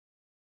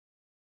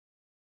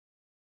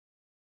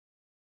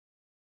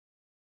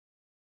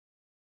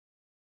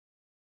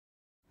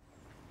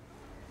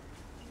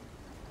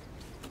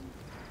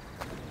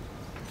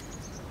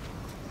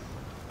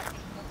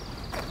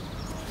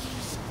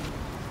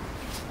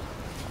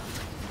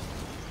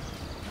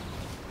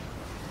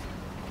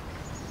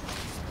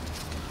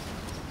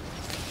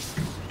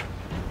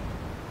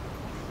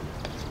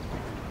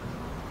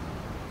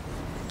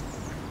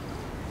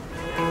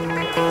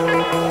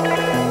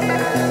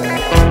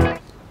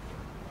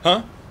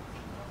Huh?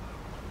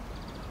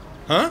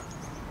 Huh?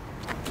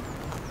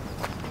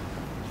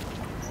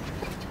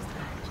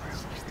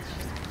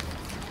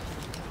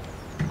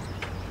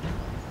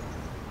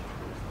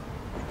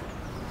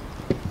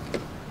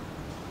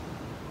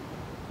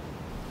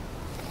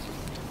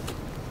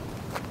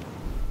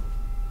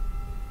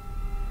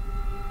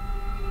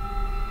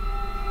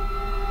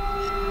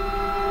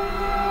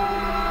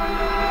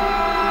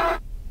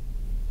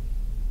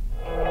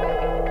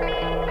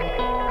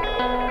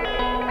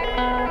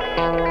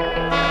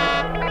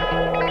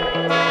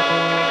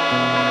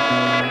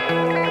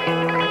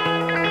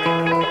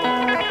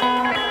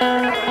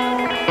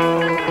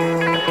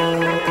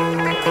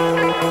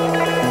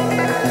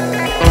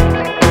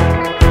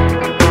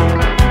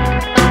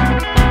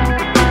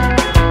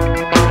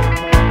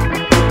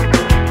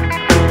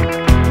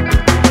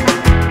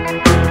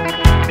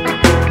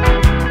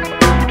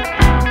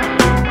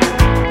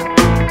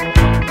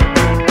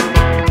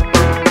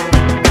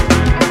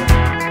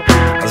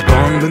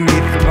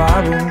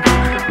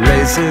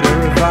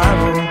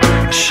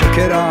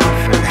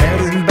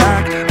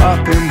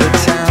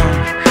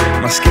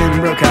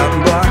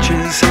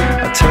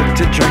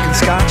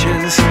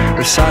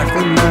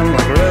 Recycling them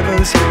like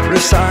rivers,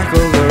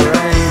 recycle the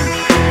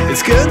rain.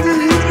 It's good to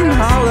hoot and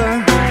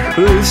holler,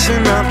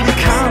 loosen up your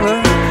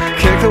collar,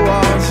 kick the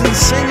walls and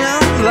sing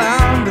out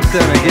loud. But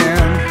then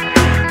again,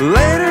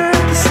 later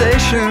at the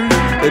station,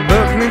 they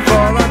booked me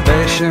for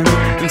libation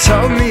and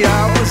told me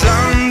I was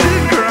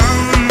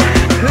underground.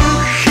 Who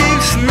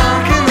keeps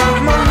knocking off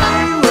my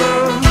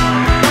halo?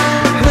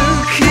 Who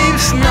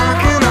keeps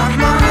knocking off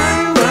my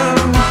halo?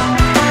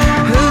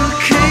 Who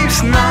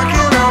keeps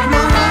knocking off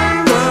my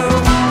halo?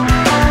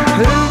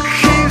 Who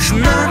keeps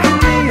knocking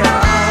me out?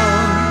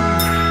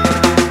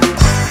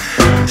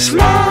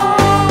 Small,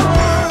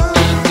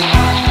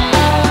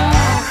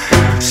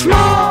 small,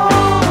 small,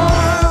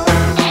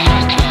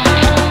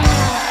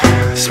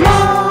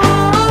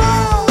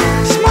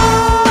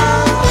 small.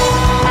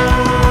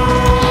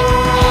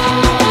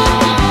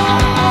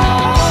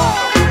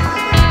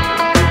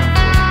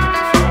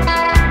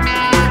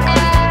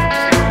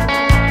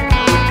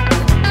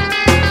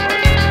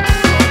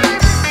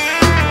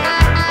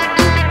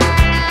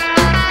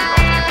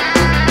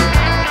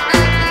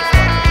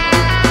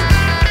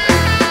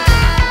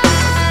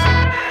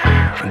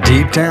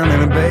 Deep down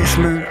in a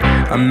basement,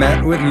 I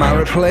met with my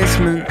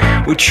replacement.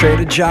 We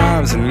traded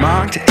jobs and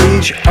mocked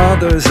each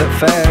other's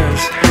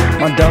affairs.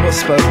 My double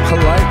spoke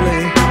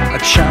politely, I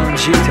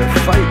challenge you to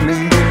fight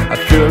me. I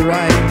feel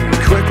right and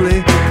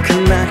quickly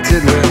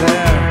connected with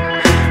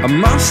air. I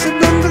must have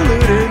been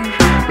deluded,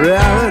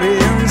 reality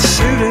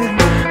unsuited.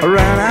 I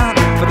ran out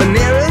for the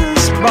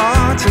nearest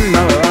bar to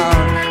mellow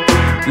out.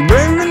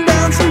 Bring me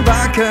down some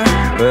vodka,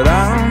 but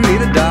I don't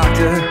need a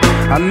doctor.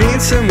 I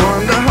need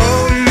someone to